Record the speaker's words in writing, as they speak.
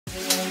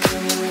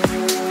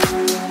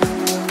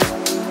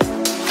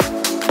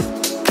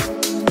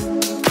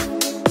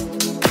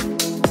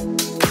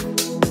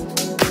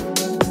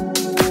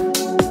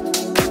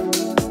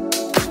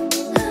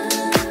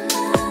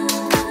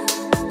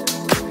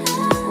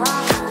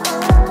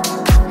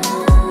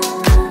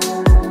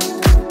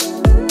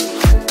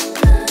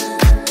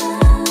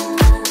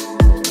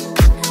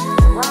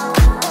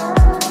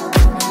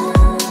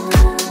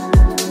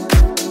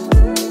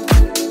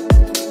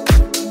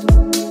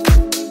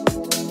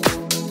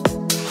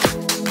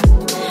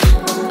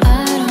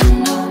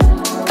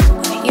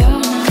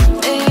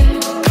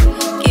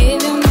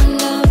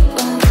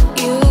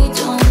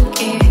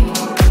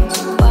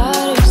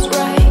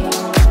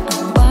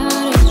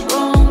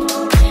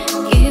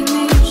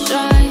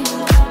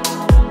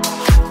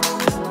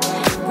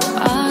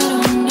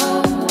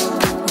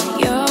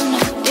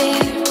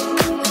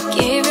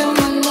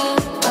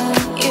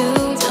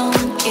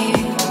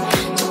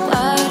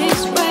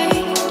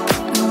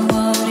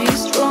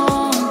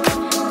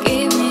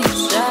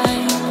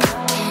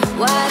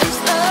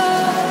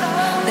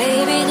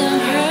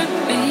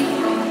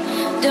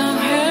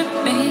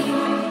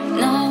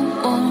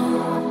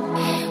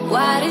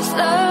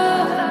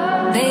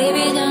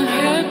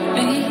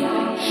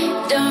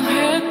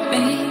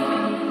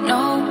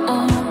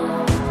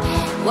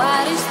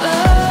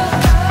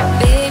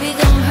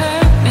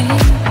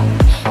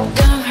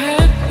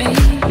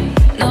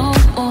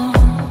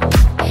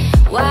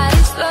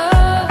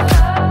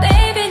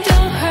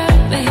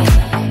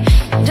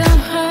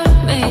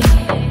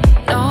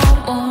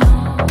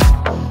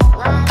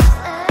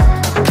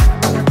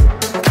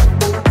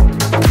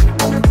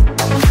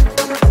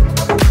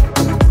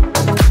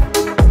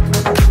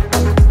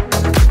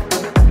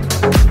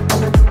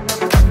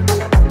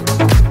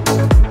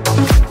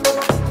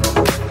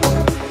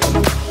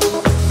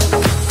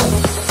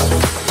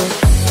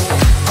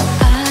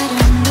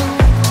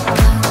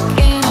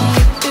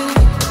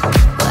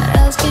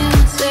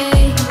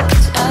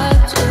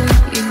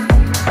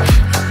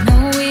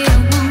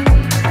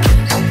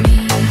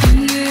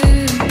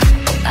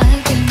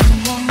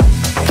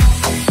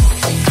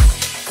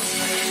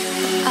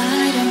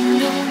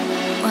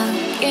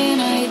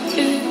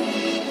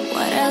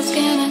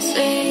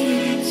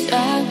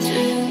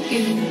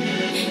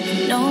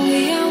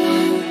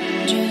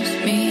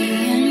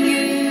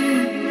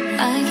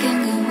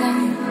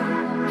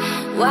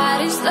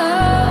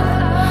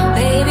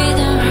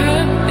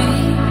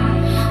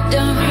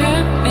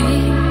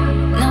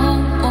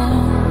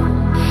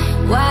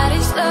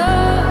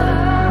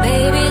love?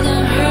 Baby,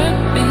 don't hurt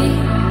me.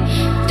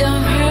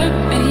 Don't hurt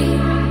me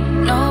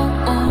no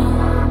more.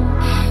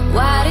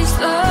 What is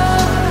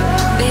love?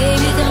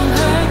 Baby, don't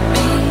hurt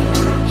me.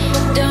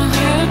 Don't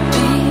hurt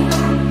me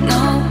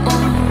no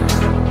more.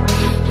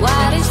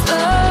 What is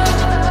love?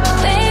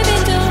 Baby,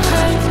 don't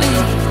hurt me.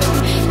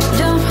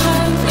 Don't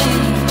hurt me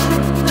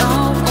no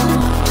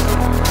more.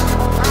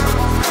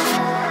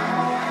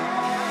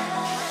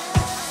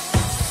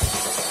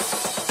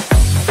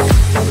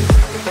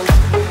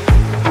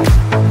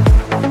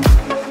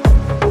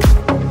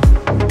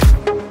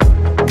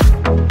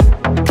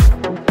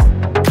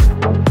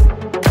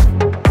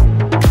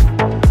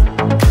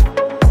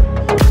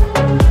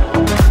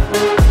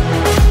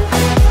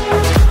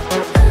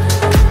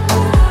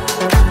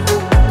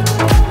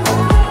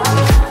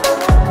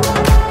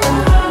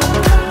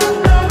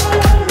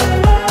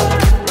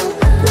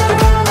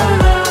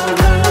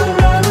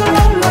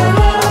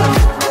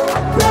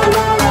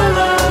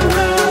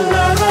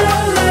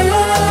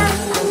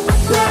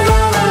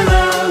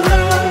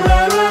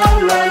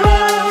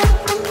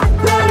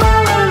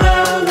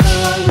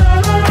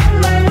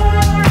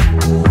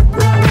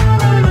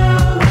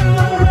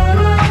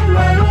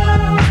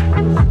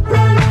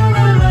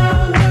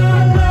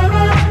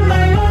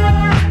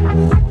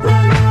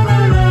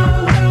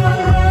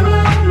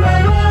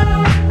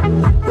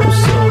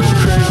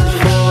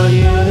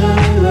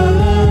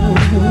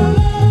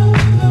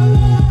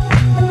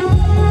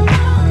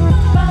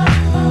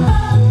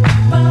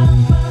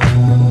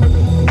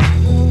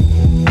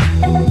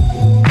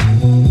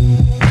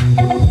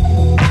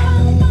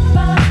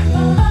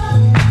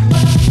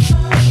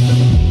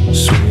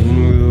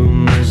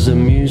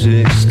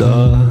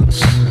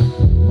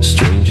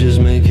 Strangers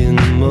making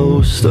the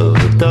most of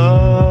the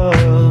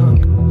dark.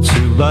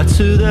 Two by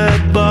two their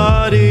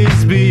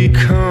bodies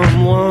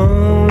become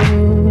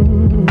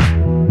one.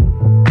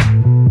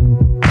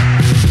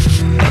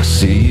 I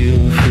see you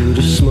through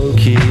the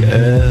smoky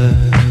air.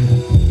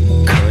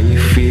 Can you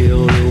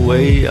feel the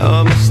weight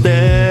of my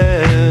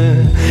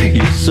stare?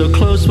 You're so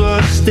close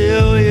but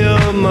still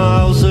you're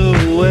miles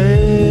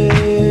away.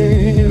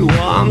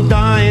 What I'm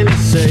dying to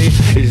say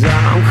is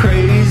that I'm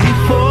crazy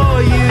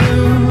for you.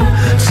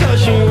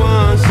 Touch me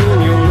once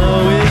and you'll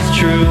know it's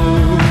true.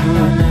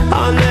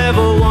 I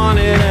never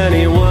wanted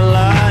anyone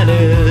like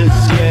this.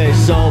 Yeah,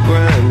 it's all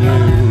brand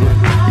new.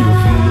 You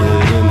feel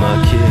it in my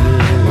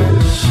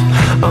kiss.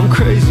 I'm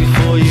crazy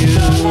for you.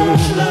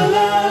 La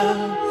la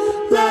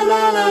la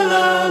la la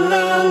la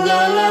la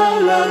la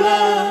la la.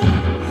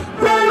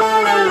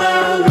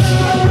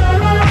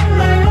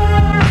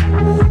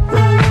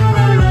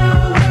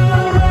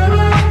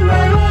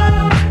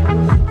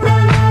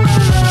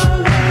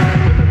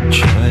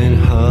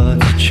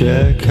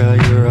 Check how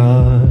you're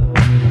at.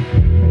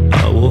 I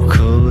walk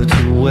over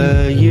to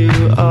where you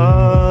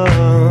are.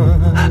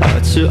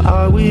 Eye to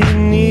eye, we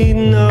need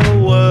no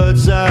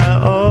words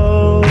at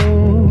all.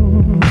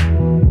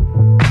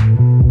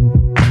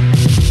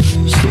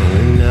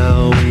 Slowing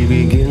now, we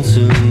begin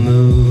to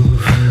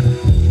move.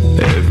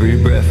 Every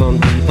breath I'm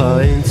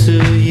deeper into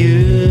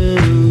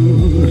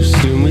you.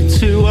 Soon we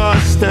two are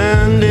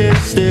standing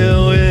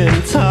still in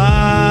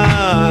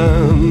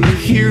time.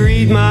 If you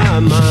read my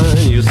mind,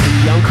 you'll see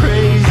I'm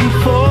crazy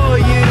for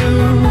you.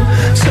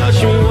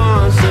 Touch me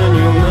once and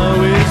you'll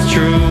know it's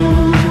true.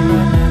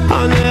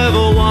 I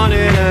never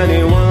wanted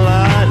anyone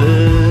like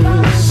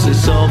this.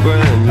 It's all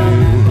brand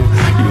new.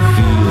 You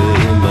feel it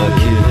in my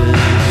kiss.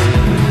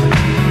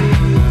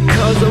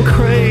 'Cause I'm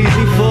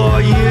crazy for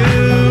you.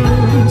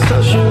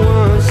 Touch me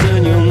once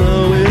and you'll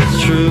know it's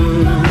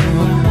true.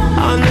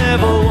 I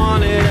never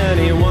wanted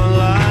anyone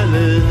like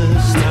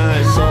this. Now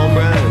it's all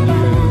brand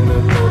new.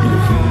 You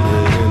feel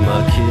it in my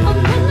kiss.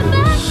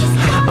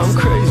 I'm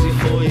crazy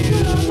for you.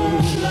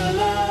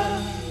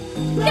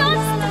 You're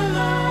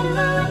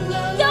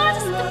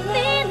just a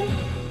feeling.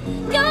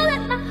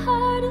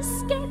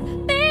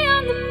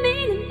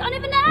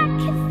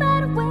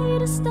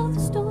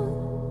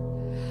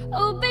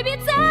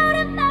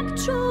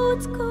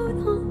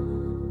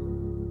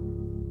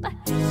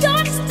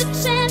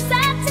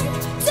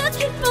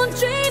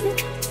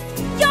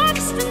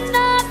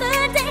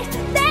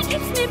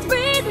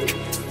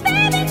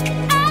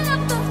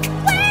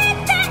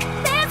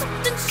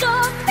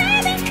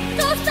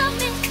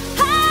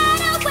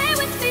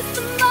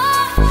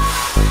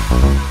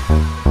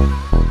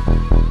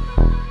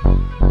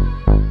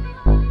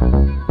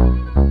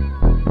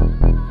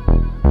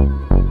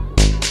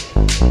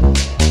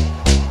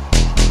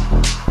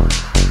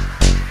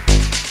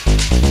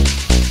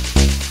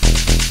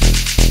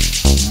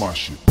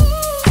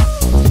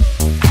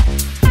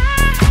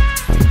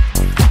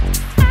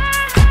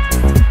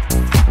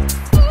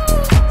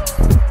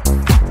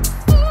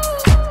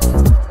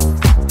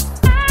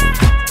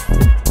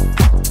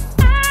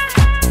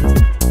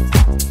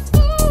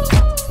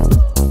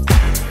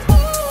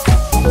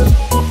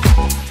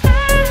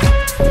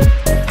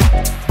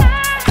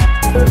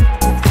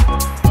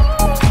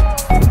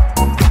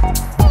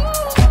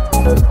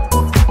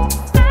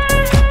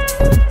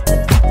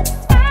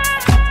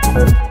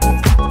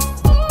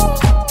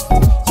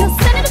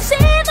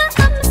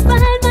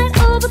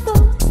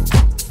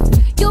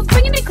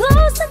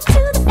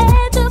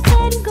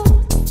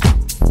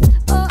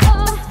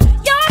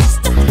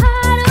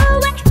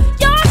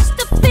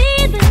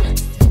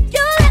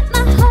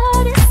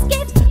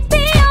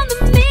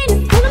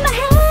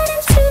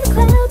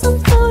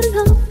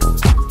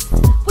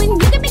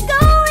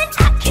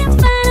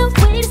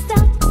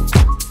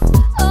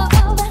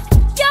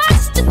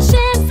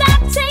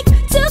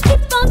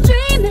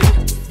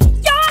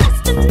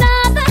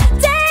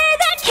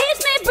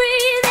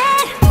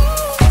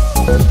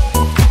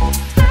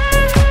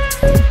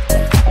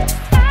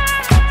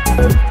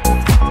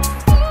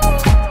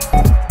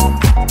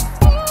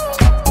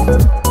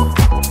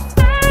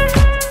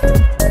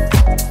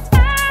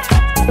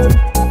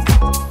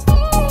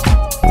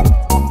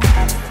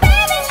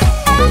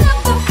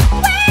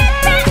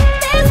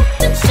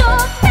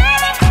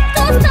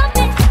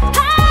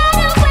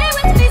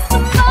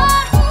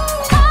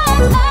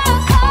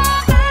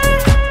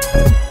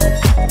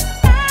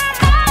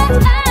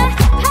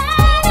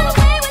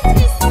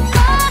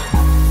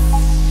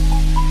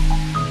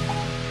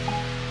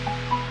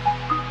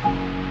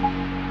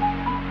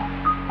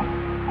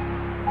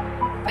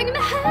 Bringing me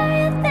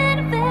higher than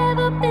I've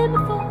ever been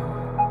before.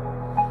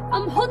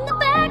 I'm holding it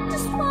back,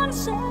 just wanna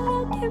say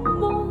I'll give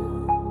more.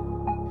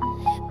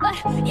 But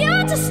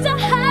you're just a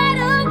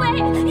hideaway,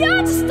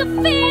 you're just a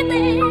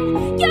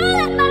feeling. You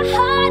let my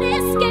heart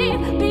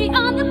escape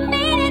beyond the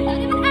meaning. Not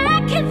even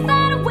I can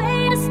find a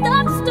way to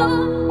stop the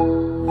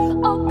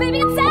storm. Oh baby,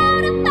 it's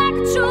out of my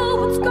control,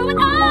 what's going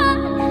on?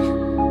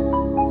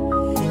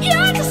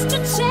 You're just a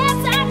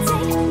chance I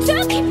take to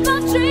keep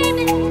on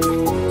dreaming.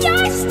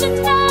 You're just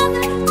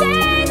another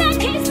day that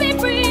keeps me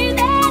breathing.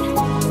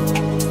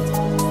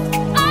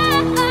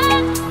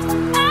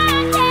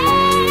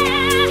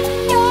 Yeah.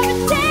 You're a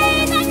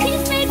day that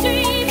keeps me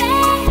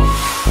dreaming.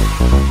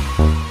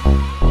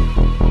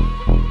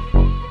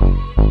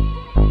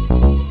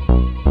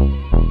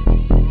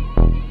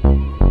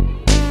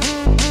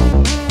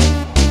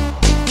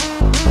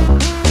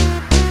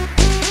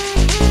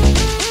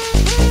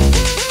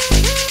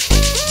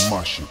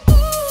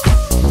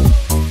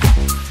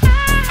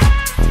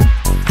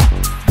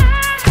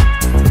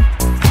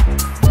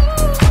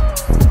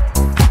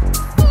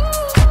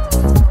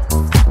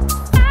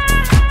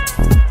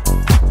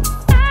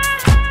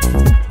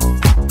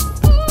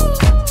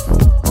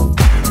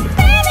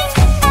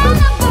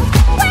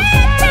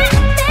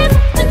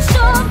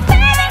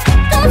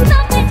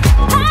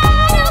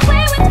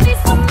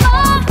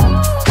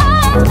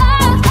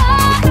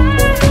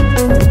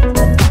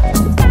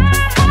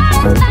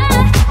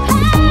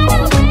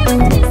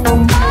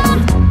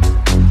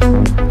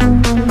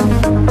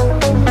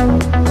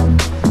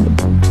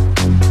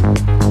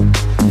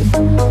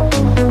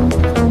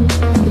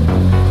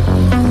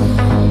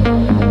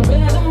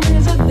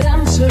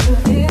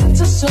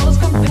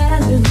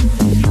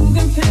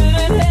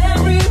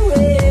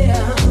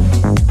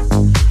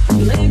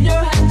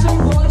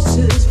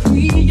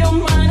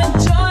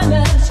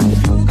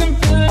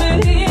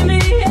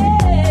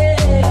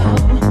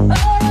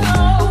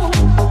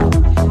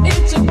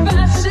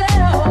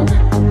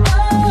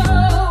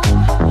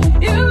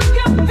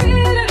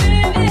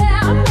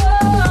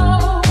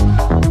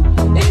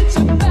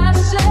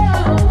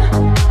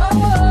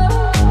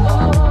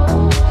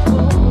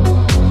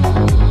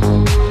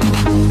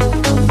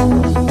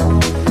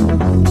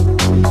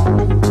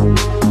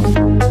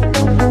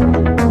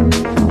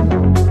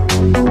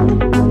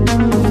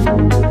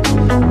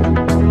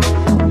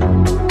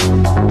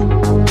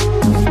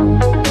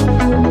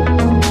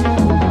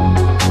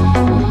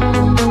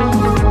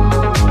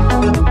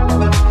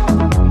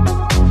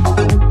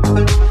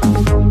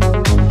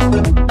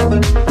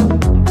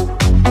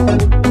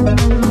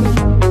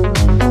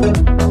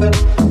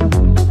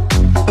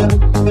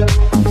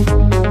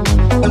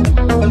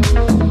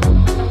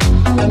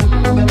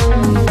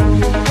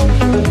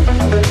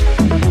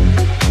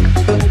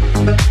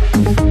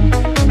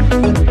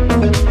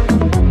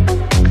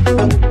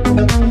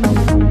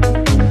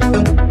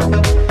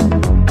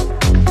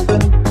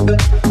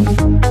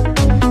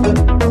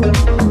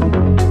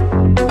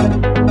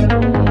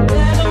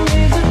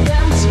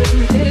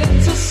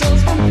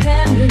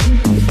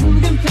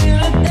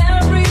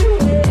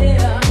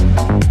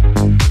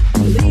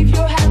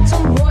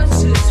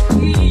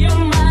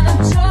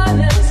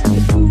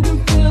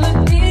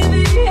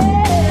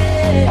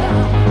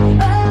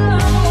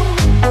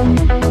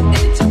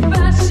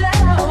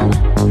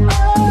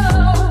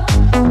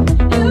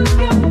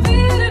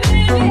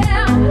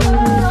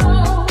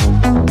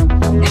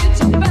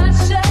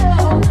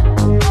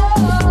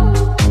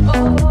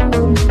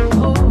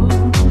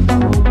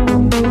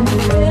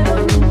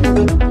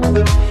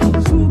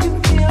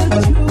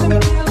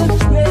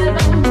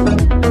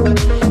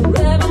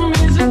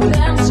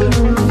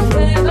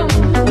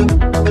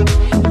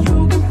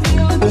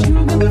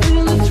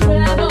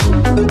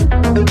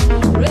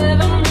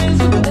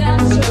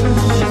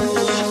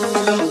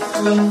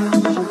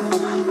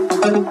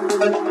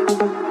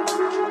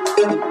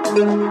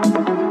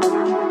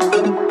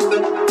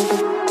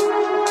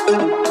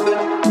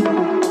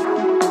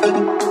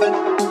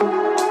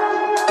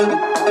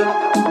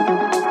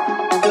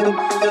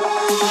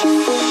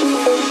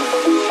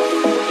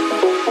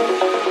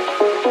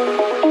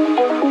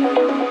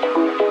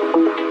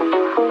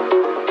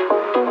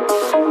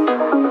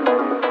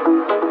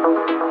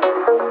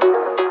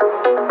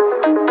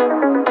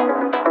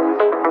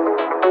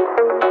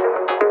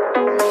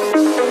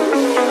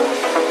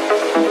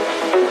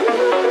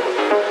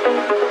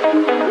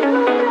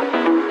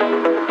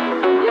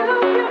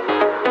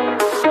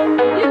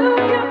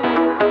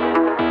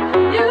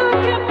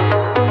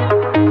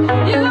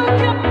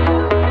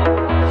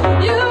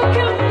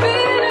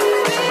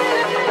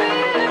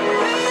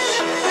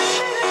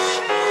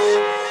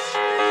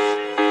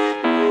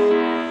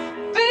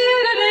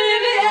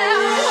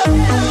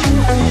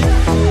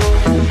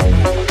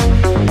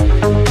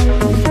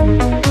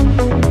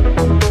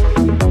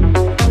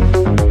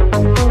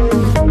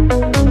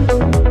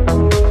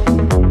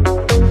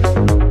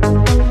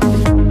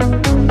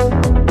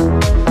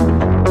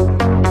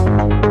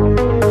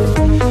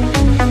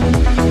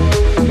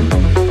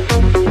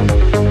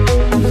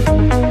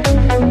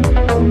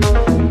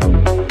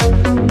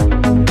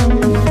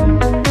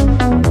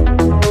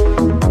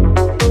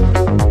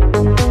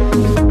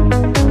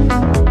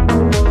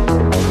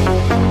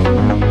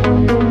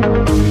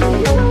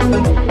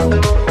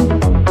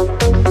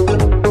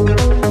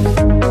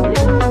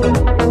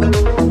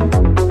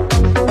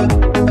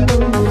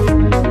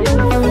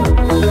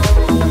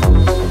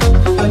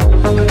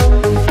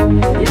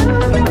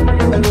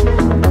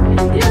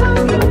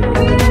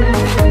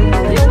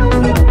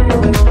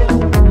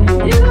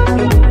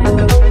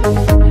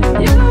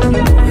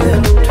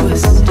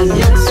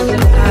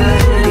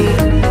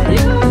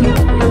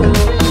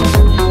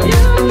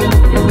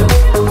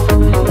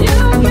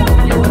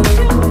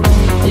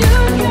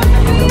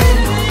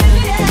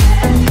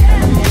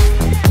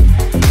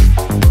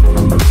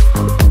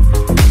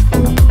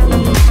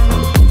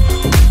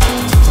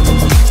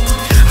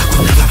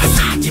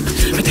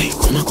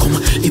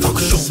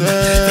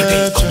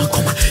 Perception.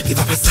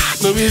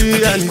 No be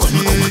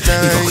reality,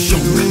 illusion.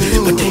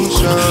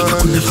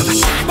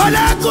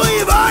 Balako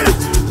Ivana,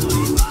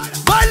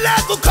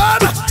 Balako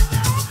Kama,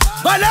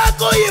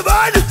 Balako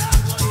Ivana,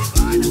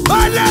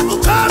 Balako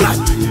Kama,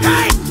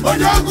 hey,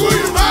 Balako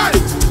Ivana,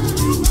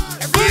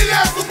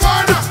 Balako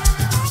Kama,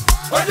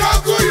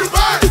 Balako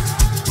Ivana,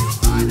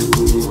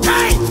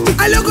 hey,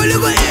 Aloko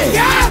Loko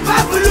yeah,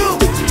 Babulu,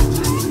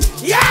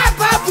 yeah,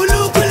 Babulu,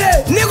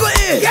 Nigo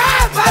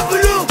yeah,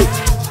 Babulu,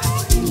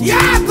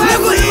 yeah,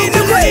 Babulu,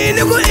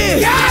 Nigo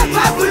yeah,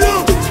 Babulu,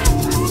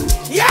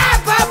 yeah,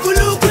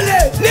 Babulu,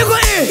 Nigo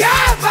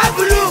yeah,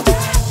 Babulu,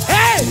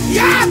 hey,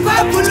 yeah,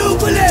 Babulu,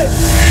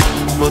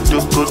 Moto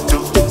koto,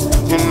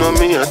 you know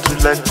me I too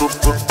like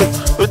popo.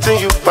 Wetin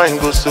you find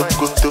go so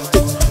koto,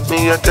 me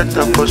I get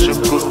am for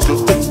shokoto.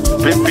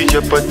 Baby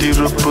your body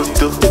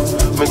roboto,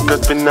 make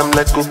up and I'm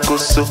like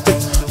kokoso.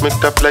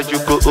 Make up like you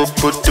go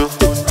obodo,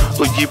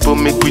 oyibo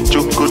make we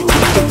jokoto.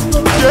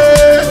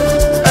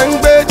 Yeah,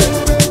 angbed,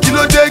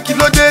 kilo day,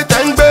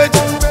 tangbed.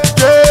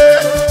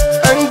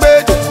 Yeah,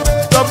 angbed,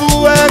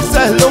 double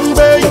XL long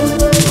bay.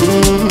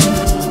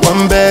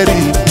 One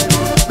berry.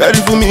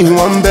 Berry for me,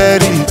 one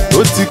berry.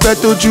 Ó ti pẹ́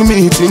tójú mi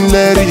ti ń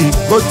lẹ́rì.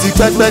 Ó ti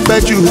pẹ́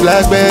jù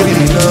blackberry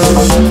lọ.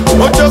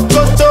 Ojo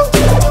koto,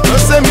 no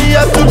say me I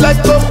too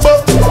like combo.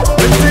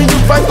 Wetin you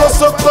find go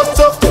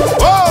sokoto?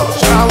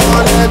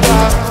 Ṣàwọn lẹ́gbà.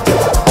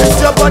 It's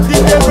your body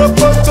dey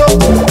roboto.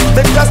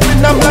 Make us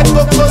spin am like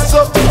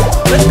kokoso.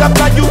 Make up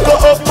like you go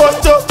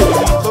opoto.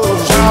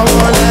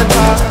 Ṣàwọn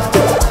lẹ́gbà.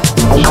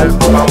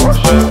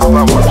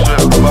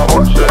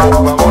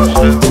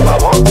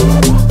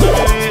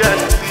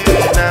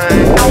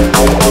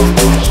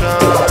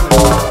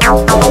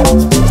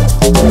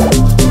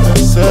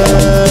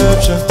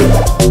 Perception.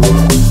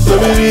 No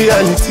be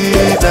reality,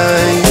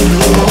 illusion.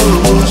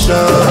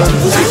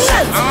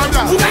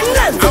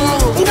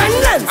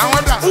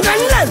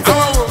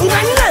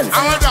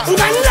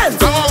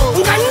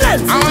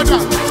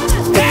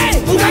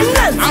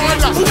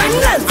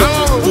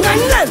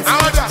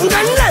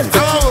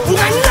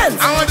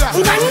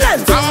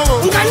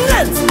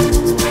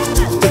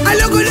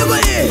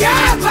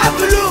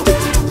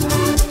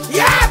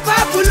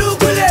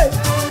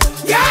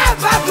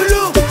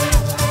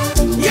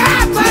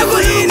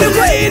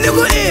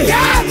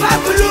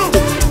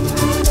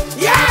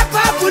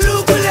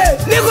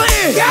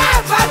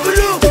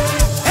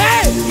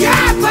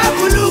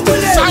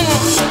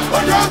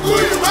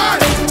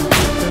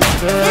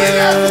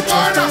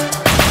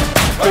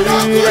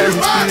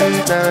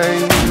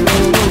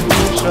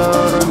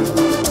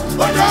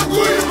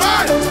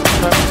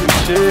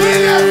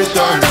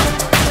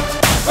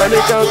 I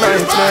make out my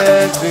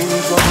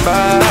blessings one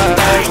by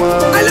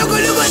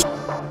one.